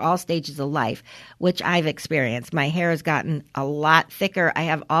shedding through all stages of life, which I've experienced. My hair has gotten a lot thicker. I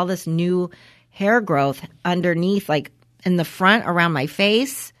have all this new hair growth underneath, like in the front around my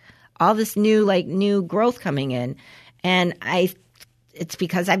face, all this new growth coming in. And it's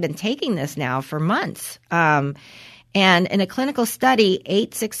because I've been taking this now for months. And in a clinical study,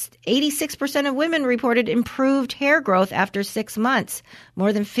 86% of women reported improved hair growth after 6 months.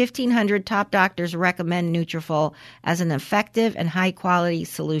 More than 1,500 top doctors recommend Nutrafol as an effective and high-quality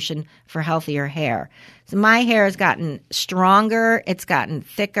solution for healthier hair. So my hair has gotten stronger. It's gotten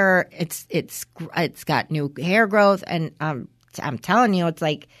thicker. It's got new hair growth. And I'm telling you, it's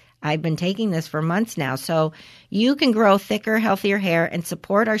like I've been taking this for months now. So you can grow thicker, healthier hair and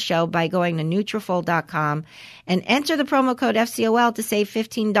support our show by going to Nutrafol.com and enter the promo code FCOL to save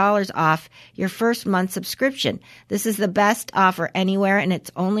 $15 off your first month subscription. This is the best offer anywhere, and it's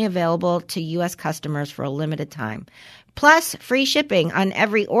only available to U.S. customers for a limited time. Plus, free shipping on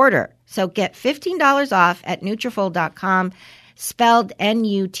every order. So get $15 off at Nutrafol.com, spelled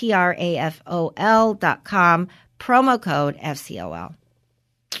Nutrafol.com, promo code FCOL.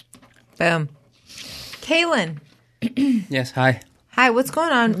 Boom. Kaylin. Yes, hi. Hi, what's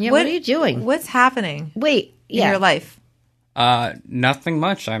going on? Yeah, what are you doing? What's happening in your life? Nothing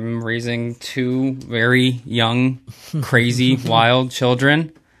much. I'm raising 2 very young, crazy, wild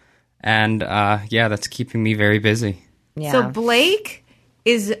children. And that's keeping me very busy. Yeah. So Blake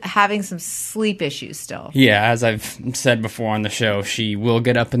is having some sleep issues still. Yeah, as I've said before on the show, she will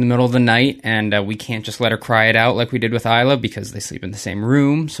get up in the middle of the night, and we can't just let her cry it out like we did with Isla because they sleep in the same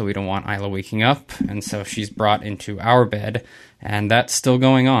room, so we don't want Isla waking up. And so she's brought into our bed, and that's still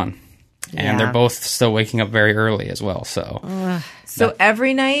going on. And they're both still waking up very early as well. So,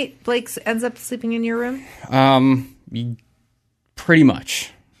 every night Blake ends up sleeping in your room? Pretty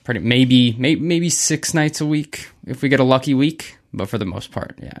much. Maybe 6 nights a week if we get a lucky week. But for the most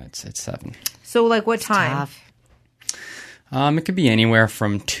part, it's 7. So, what time? Tough. It could be anywhere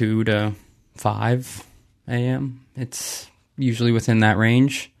from 2 to 5 a.m. It's usually within that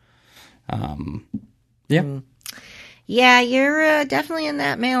range. Yeah. Yeah, you're definitely in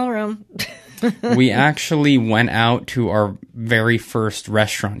that mailroom. We actually went out to our very first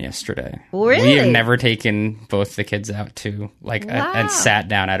restaurant yesterday. Really? We have never taken both the kids out to and sat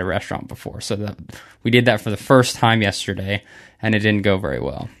down at a restaurant before. So we did that for the first time yesterday, and it didn't go very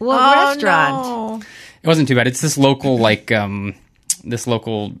well. What restaurant? No. It wasn't too bad. It's this local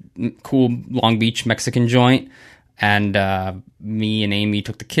cool Long Beach Mexican joint, and me and Amy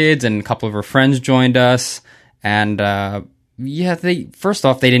took the kids, and a couple of her friends joined us, and they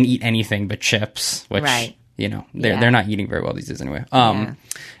didn't eat anything but chips, which they're not eating very well these days anyway.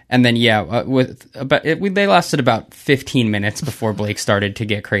 And then they lasted about 15 minutes before Blake started to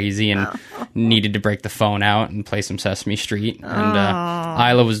get crazy and needed to break the phone out and play some Sesame Street. And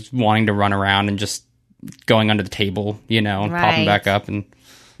Isla was wanting to run around and just going under the table, and popping back up. And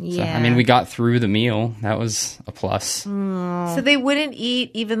so, we got through the meal. That was a plus. So they wouldn't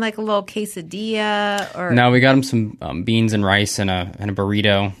eat even like a little quesadilla or... No, we got them some beans and rice and a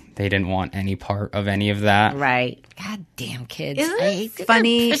burrito. They didn't want any part of any of that. Right. God damn kids. Isn't it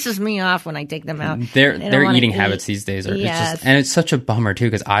funny? It pisses me off when I take them out. Their eating habits these days are and it's such a bummer too,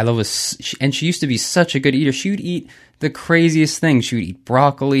 because Isla she used to be such a good eater. She would eat the craziest things. She would eat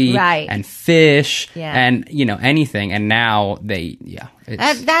broccoli and fish and anything. And now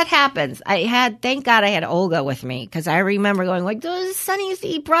that happens. Thank God I had Olga with me, because I remember going Sonny used to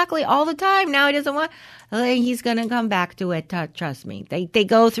eat broccoli all the time. Now he doesn't want. He's going to come back to it. Trust me. They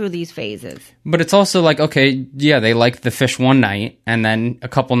go through these phases. But it's also they like the fish one night, and then a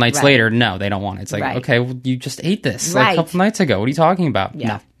couple nights later, no, they don't want it. It's like, okay, well, you just ate this a couple nights ago. What are you talking about?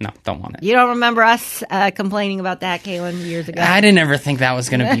 Yeah. No, don't want it. You don't remember us complaining about that, Kaylin, years ago? I didn't ever think that was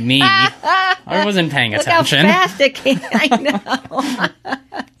going to be me. I wasn't paying attention. Look how fast it came. I know.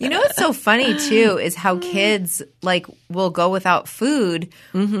 You know what's so funny, too, is how kids, will go without food.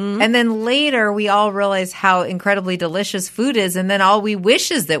 Mm-hmm. And then later we all realize how incredibly delicious food is. And then all we wish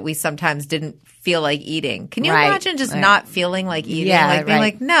is that we sometimes didn't feel like eting. Can you imagine just not feeling like eating? Yeah,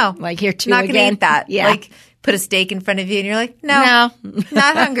 being no. You're too not going to eat that. Yeah. Put a steak in front of you and you're like, no,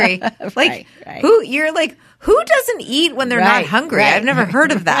 not hungry. Who Who doesn't eat when they're Right, not hungry? right. I've never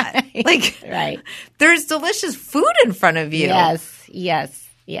heard of that. Right. There's delicious food in front of you. Yes.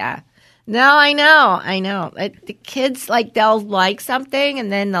 Yeah. No, I know. The kids, like, they'll like something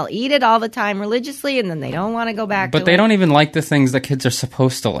and then they'll eat it all the time religiously and then they don't want to go back to But they it. don't even like the things that kids are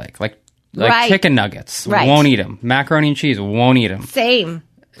supposed to like Right. chicken nuggets. Right. Won't eat them. Macaroni and cheese. Won't eat them. Same.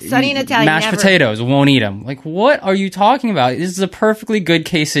 Sunny and Italian Mashed never. potatoes. Won't eat them. Like, what are you talking about? This is a perfectly good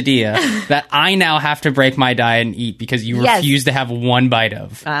quesadilla that I now have to break my diet and eat because you Yes. refuse to have one bite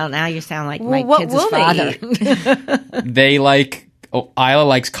of. Well, now you sound like Well, my what kids' will they father. They like Isla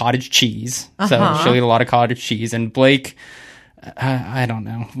likes cottage cheese, so she'll eat a lot of cottage cheese. And Blake, I don't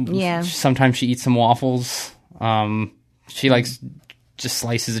know. Yeah. Sometimes she eats some waffles. She likes just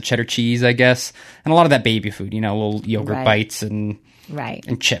slices of cheddar cheese, I guess, and a lot of that baby food. Little yogurt Right. bites and Right.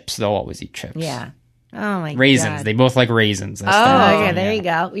 chips. They'll always eat chips. Yeah. Oh, my Raisins. God. They both like raisins. That's Oh, their okay, thing, there yeah.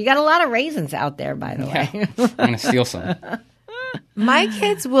 you go. You got a lot of raisins out there, by the way. I'm gonna steal some. My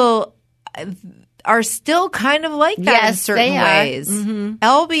kids are still kind of like that in Yes, certain they are. ways.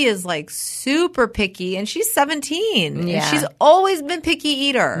 Elby is like super picky, and she's 17. Yeah. And she's always been picky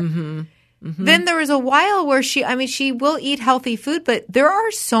eater. Then there was a while where she will eat healthy food, but there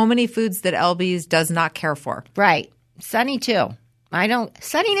are so many foods that Elby's does not care for. Right. Sunny, too.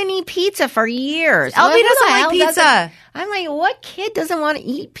 Sunny didn't eat pizza for years. Elby Who doesn't the like hell pizza. I'm like, what kid doesn't want to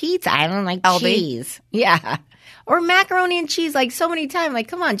eat pizza? I don't like Elby. cheese. Yeah. Or macaroni and cheese, like so many times. Like,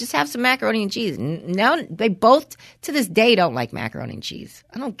 come on, just have some macaroni and cheese. No, they both, to this day, don't like macaroni and cheese.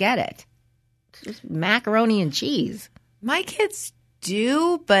 I don't get it. It's just macaroni and cheese. My kids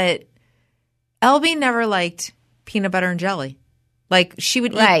do, but Elby never liked peanut butter and jelly. Like, she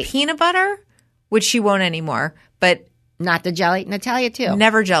would Right. eat peanut butter, which she won't anymore, but Not the jelly. Natalia, too.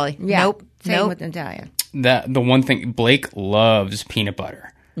 never jelly. Yeah. Nope. Same Nope. with Natalia. The one thing, Blake loves peanut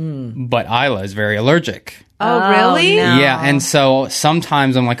butter, but Isla is very allergic. Oh, really? no. Yeah, and so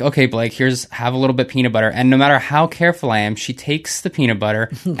sometimes I'm like, okay, Blake, have a little bit peanut butter. And no matter how careful I am, she takes the peanut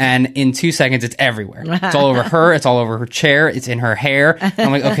butter, and in 2 seconds, it's everywhere. It's all over her. It's all over her chair. It's in her hair. And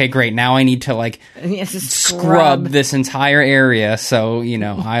I'm like, okay, great. Now I need to Yes, scrub this entire area so,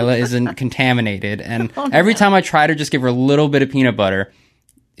 Isla isn't contaminated. And every time I try to just give her a little bit of peanut butter,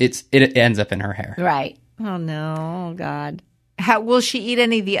 it ends up in her hair. Right. Oh, no. Oh, God. Will she eat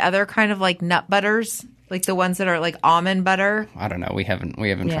any of the other kind of like nut butters? Like the ones that are like almond butter? I don't know. We haven't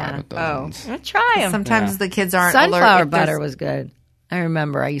tried with those ones. I'll try them. Sometimes the kids aren't Sunflower allergic. butter was good. I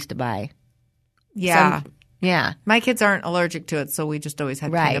remember I used to buy. Yeah. Yeah, My kids aren't allergic to it, so we just always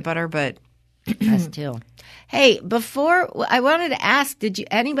had Right. peanut butter, but us too. Hey, before I wanted to ask,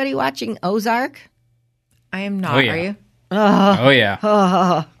 anybody watching Ozark? I am not. Oh, yeah. Are you? Oh,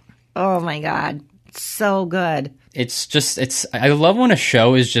 yeah. Oh my God, so good. I love when a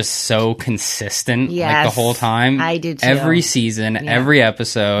show is just so consistent, like Yes, the whole time. I do too. Every season, every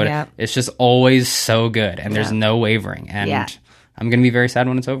episode, Yep. it's just always so good, and there's no wavering. And Yeah. I'm gonna be very sad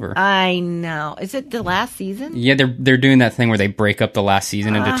when it's over. I know. Is it the last season? Yeah, they're doing that thing where they break up the last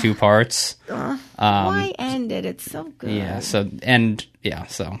season into 2 parts. Why end it? It's so good. Yeah. So Is it's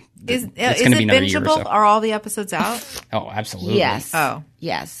is gonna it be another year or bingeable? so. Are all the episodes out? Oh, absolutely. Yes. Oh.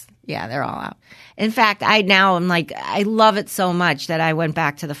 Yes. Yeah, they're all out. In fact, I love it so much that I went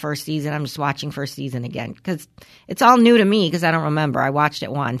back to the first season. I'm just watching first season again because it's all new to me because I don't remember. I watched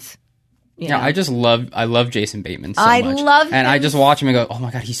it once. Yeah, I love Jason Bateman so I much. love and him. I just watch him and go, oh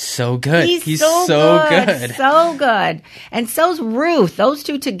my God, he's so good. He's so good. So good. And so's Ruth. Those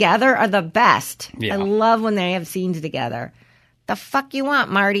two together are the best. Yeah. I love when they have scenes together. The fuck you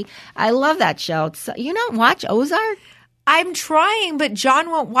want, Marty? I love that show. You don't watch Ozark? I'm trying, but John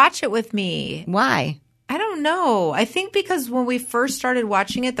won't watch it with me. Why? I don't know. I think because when we first started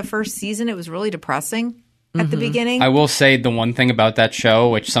watching it, the first season, it was really depressing at the beginning. I will say the one thing about that show,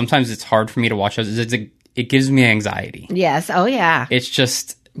 which sometimes it's hard for me to watch, is it gives me anxiety. Yes. Oh, yeah. It's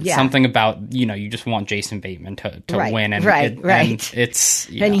just something about, you just want Jason Bateman to Right, win. And right. And it's,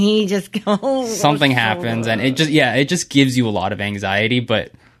 And he just goes. something happens and it just gives you a lot of anxiety,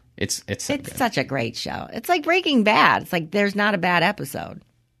 but it's so It's good. such a great show. It's like Breaking Bad. It's like there's not a bad episode.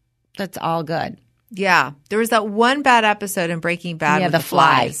 That's all good. Yeah. There was that one bad episode in Breaking Bad with the the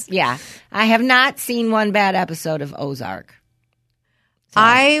flies. Yeah. I have not seen one bad episode of Ozark.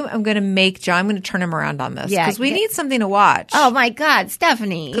 I am going to make John, I'm going to turn him around on this Yeah. because we need something to watch. Oh my God,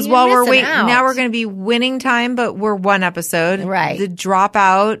 Stephanie! Because you're while we're missing waiting, out. now we're going to be winning time, but we're one episode. Right. The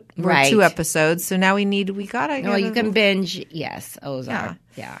dropout, we're Right. 2 episodes. So now we gotta. No, you can binge. Yes, Ozark.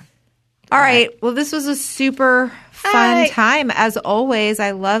 Yeah. All right. Well, this was a super fun time. As always,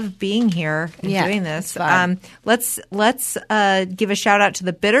 I love being here and doing this. Let's give a shout out to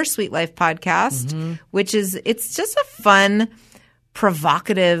the Bittersweet Life podcast, which it's just a fun,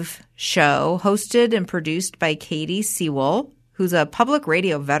 provocative show hosted and produced by Katie Sewell, who's a public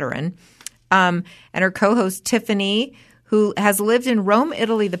radio veteran, and her co-host Tiffany, who has lived in Rome,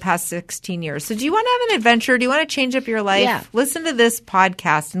 Italy the past 16 years. So do you want to have an adventure? Do you want to change up your life? Yeah. Listen to this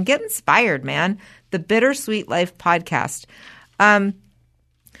podcast and get inspired, man. The Bittersweet Life podcast.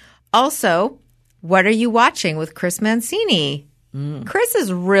 Also, What Are You Watching with Chris Mancini? Chris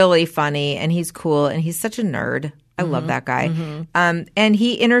is really funny, and he's cool, and he's such a nerd. I love that guy. And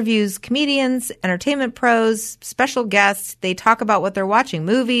he interviews comedians, entertainment pros, special guests. They talk about what they're watching,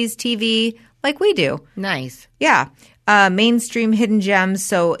 movies, TV, like we do. Nice. Yeah. Mainstream hidden gems.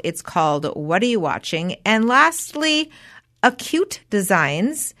 So it's called What Are You Watching? And lastly, Acute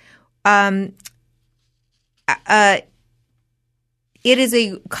Designs. It is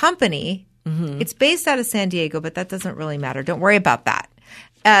a company. It's based out of San Diego, but that doesn't really matter. Don't worry about that.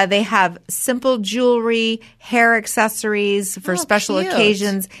 They have simple jewelry, hair accessories for special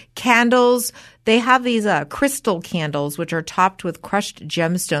occasions, candles. They have these crystal candles, which are topped with crushed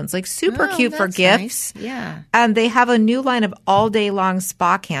gemstones, like super cute for gifts. Nice. Yeah. And they have a new line of all day long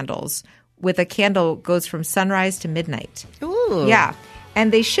spa candles with a candle goes from sunrise to midnight. Ooh. Yeah.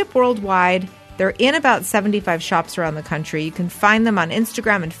 And they ship worldwide. They're in about 75 shops around the country. You can find them on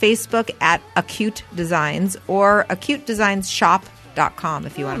Instagram and Facebook at Acute Designs or acutedesignsshop.com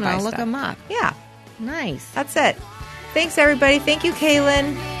if you want to buy stuff. Look them up. Yeah. Nice. That's it. Thanks, everybody. Thank you,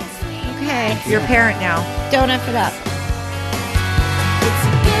 Kaylin. Okay. You're a parent now. Don't F it up. It's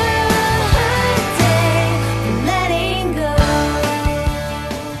a good day for letting go.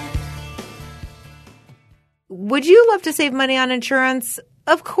 Would you love to save money on insurance?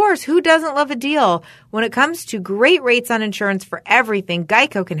 Of course, who doesn't love a deal? When it comes to great rates on insurance for everything,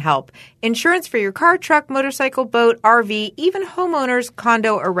 Geico can help. Insurance for your car, truck, motorcycle, boat, RV, even homeowners,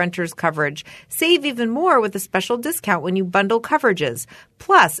 condo, or renters coverage. Save even more with a special discount when you bundle coverages.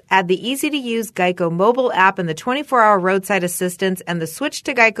 Plus, add the easy-to-use Geico mobile app and the 24-hour roadside assistance, and the switch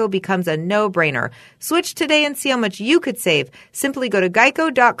to Geico becomes a no-brainer. Switch today and see how much you could save. Simply go to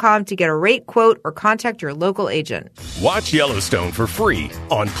geico.com to get a rate quote or contact your local agent. Watch Yellowstone for free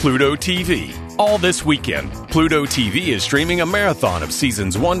on Pluto TV. All this weekend, Pluto TV is streaming a marathon of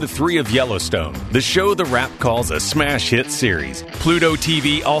seasons 1 to 3 of Yellowstone, the show The Wrap calls a smash hit series. Pluto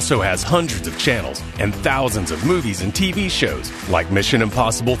TV also has hundreds of channels and thousands of movies and TV shows like Mission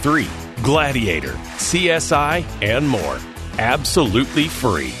Impossible 3, Gladiator, CSI, and more. Absolutely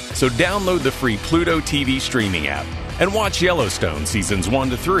free. So download the free Pluto TV streaming app and watch Yellowstone seasons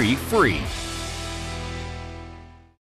 1 to 3 free.